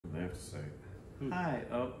Hi.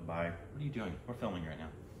 Oh, bye. What are you doing? We're filming right now.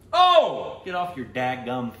 Oh! Get off your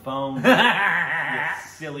daggum phone. You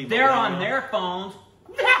silly. They're on their phones.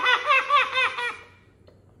 I'm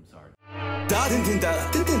sorry.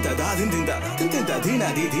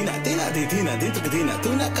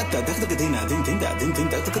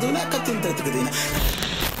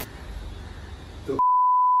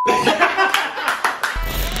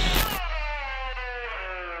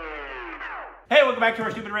 Hey, welcome back to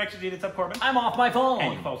our stupid reactions. It's up, Corbin. I'm off my phone.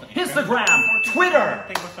 And you follow us on Instagram, Twitter.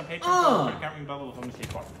 Think what's on Patreon. Can't ring bubble with me.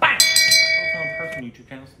 Bang! Personal YouTube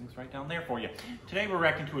channel, links right down there for you. Today we're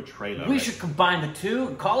reacting to a trailer. We should combine the two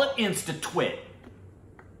and call it Insta-Twit.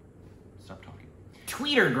 Stop talking.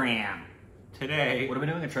 Tweetergram. Today, What are we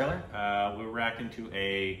doing? A trailer? we're reacting to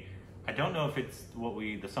a. I don't know if it's what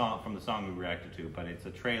the song we reacted to, but it's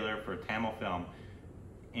a trailer for a Tamil film,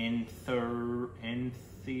 Enthiran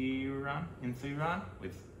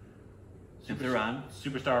with Enthiran.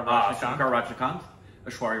 superstar Rajinikanth,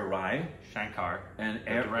 Aishwarya Rai, Shankar, and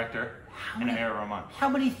the director, and A.R.Rahman. How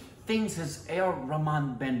many things has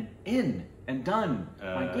A.R.Rahman been in and done?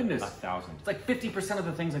 My goodness. 1,000. It's like 50% of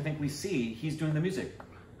the things I think we see, he's doing the music.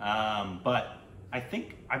 But I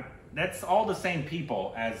think that's all the same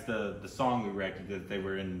people as the song we reacted to. They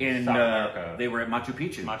were in South America. They were at Machu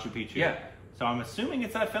Picchu. Machu Picchu. Yeah. So I'm assuming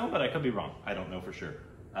it's that film, but I could be wrong. I don't know for sure.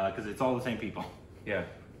 Because it's all the same people. Yeah.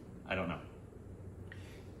 I don't know.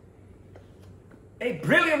 A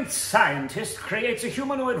brilliant scientist creates a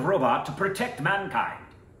humanoid robot to protect mankind.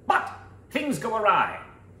 But things go awry.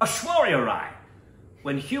 Aishwarya Rai.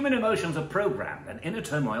 When human emotions are programmed, an inner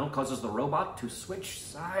turmoil causes the robot to switch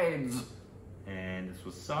sides. And this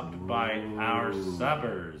was subbed by our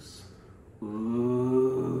subbers.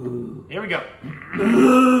 Ooh. Here we go.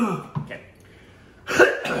 Okay.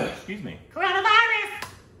 Excuse me. Coronavirus!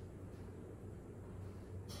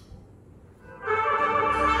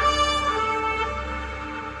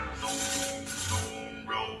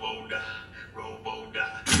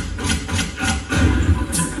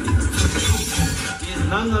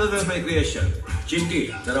 None other than my creation.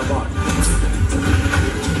 Chinti, the robot.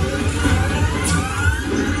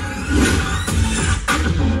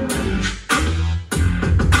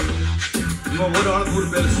 You are one good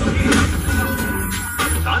person.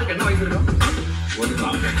 Target, no, I said, one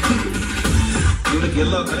target. You will get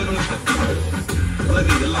a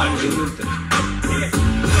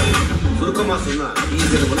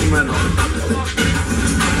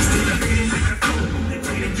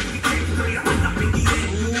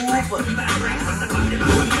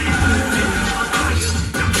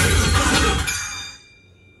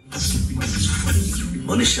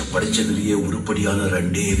மனுஷன் படிச்சதுலயே உருப்படியான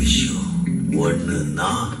ரெண்டே விஷயம். ஒன்னு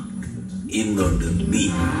நான், இன்னொன்னு நீ.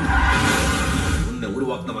 உன்னை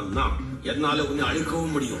உருவாக்கினவன் நான். என்னால உன்னை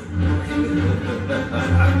அழிக்கவும் முடியும்.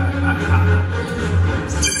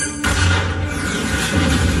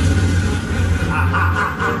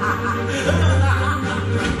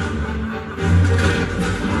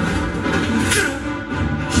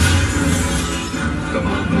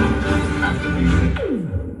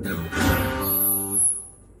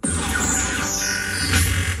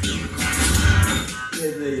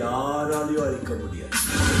 யாராலையும் அழிக்க முடியாது.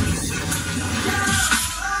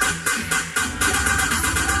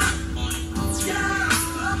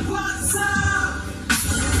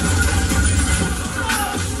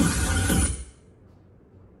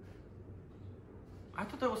 I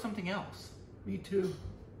thought that was something else. Me too.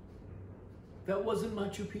 That wasn't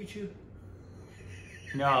Machu Picchu.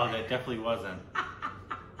 No, that definitely wasn't.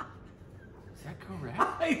 Is that correct?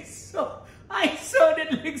 I so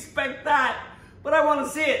didn't expect that, but I want to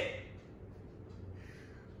see it.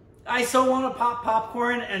 I so want to pop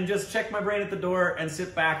popcorn and just check my brain at the door and sit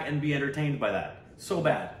back and be entertained by that. So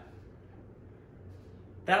bad.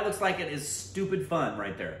 That looks like it is stupid fun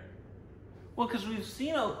right there. Well, because we've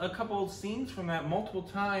seen a couple of scenes from that multiple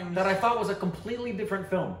times. That I thought was a completely different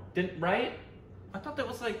film. Right? I thought that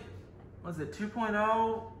was like, was it 2.0?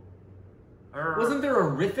 Or wasn't there a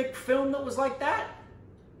Rithik film that was like that?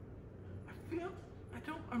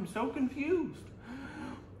 I'm so confused.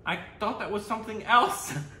 I thought that was something else.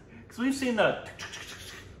 Because we've seen the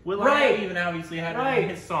Will I even obviously had it in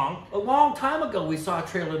his song. A long time ago we saw a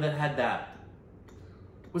trailer that had that.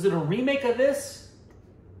 Was it a remake of this?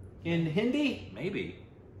 In Hindi? Maybe.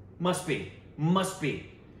 Must be. Must be.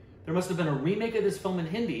 There must have been a remake of this film in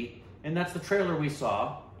Hindi, and that's the trailer we saw.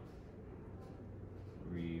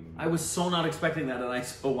 I was so not expecting that, and I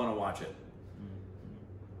so want to watch it.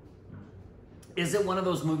 Is it one of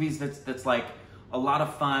those movies that's like a lot of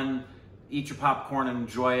fun, eat your popcorn and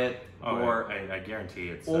enjoy it? Oh, or I guarantee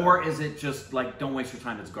it's... Or is it just like, don't waste your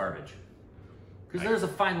time, it's garbage? Because there's a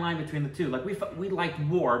fine line between the two. Like, we like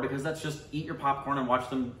war because that's just eat your popcorn and watch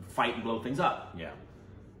them fight and blow things up. Yeah.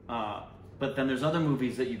 But then there's other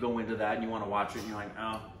movies that you go into that and you want to watch it and you're like,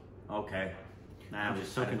 oh, okay. Nah, I'm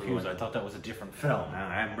just so confused. I thought that was a different film.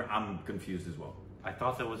 I'm confused as well. I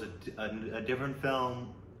thought that was a different film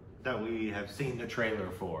that we have seen the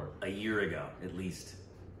trailer for. A year ago, at least.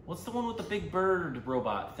 What's the one with the big bird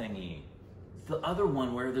robot thingy? The other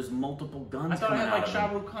one where there's multiple guns. I thought it coming had like out Shah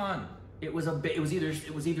of them. Rukh Khan. It was either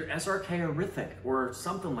SRK or Rithik or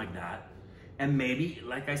something like that. And maybe,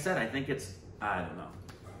 like I said, I think it's, I don't know.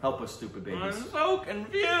 Help us, stupid babies. I'm so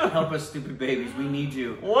confused. Help us, stupid babies. We need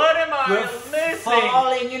you. What am I missing?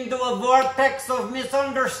 Falling into a vortex of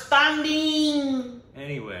misunderstanding.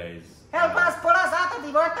 Anyways. Help us, pull us out of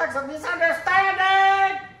the vortex of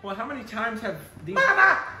misunderstanding. Well, how many times have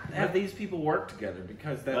these people worked together?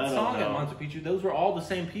 Because that song at Machu Picchu, those were all the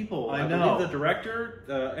same people. I know. believe the director,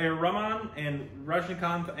 A.R.Rahman, and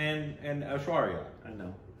Rajinikanth, and Aishwarya. I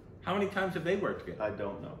know. How many times have they worked together? I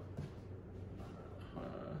don't know.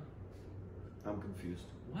 I'm confused.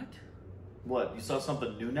 What? What? You saw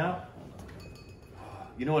something new now?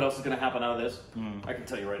 You know what else is going to happen out of this? I can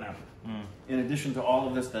tell you right now. In addition to all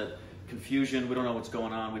of this, the confusion, we don't know what's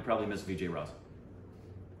going on, we probably miss Vijay Raz.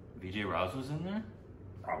 Vijay Raz was in there?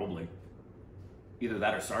 Probably. Either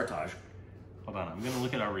that or Sartaj. Hold on, I'm going to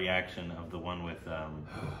look at our reaction of the one with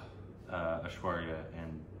Aishwarya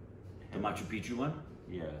and... The Machu Picchu one?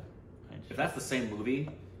 Yeah. If that's the same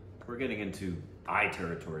movie, we're getting into I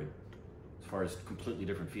territory. As far as completely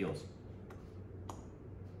different feels.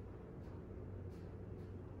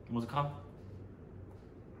 What's it called?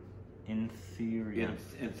 Enthiran.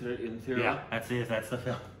 Enthiran? Yeah, that's it. That's the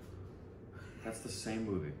film. That's the same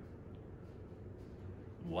movie.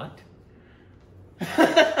 What?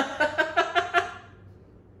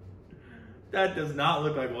 That does not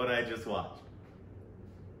look like what I just watched.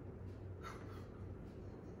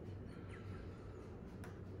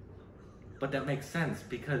 But that makes sense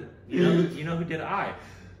because you know who did I?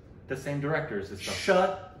 The same directors as stuff.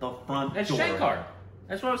 Shut the front It's door. Shankar.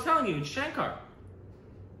 That's what I was telling you. It's Shankar.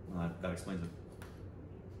 Well, that explains it.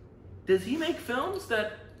 Does he make films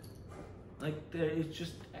that, like, it's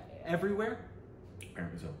just everywhere?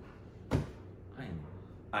 Apparently so.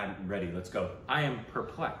 I'm ready. Let's go. I am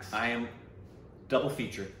perplexed. I am double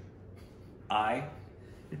feature. I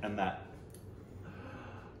and that.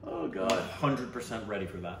 Oh God. 100% ready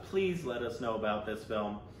for that. Please let us know about this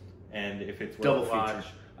film and if it's worth Double a watch. feature.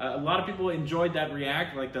 A lot of people enjoyed that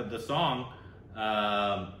react, like the song.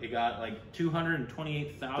 It got like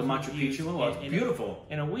 228,000 The Machu views Picchu one was beautiful.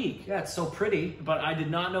 in a week. Yeah, it's so pretty. But I did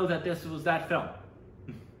not know that this was that film.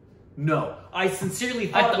 No, I sincerely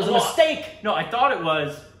thought it was a mistake. No, I thought it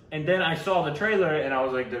was, and then I saw the trailer and I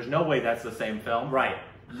was like, there's no way that's the same film. Right,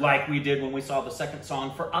 like we did when we saw the second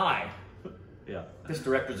song for I. Yeah. This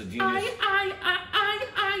director's a genius.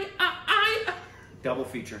 Double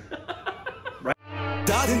feature. Right.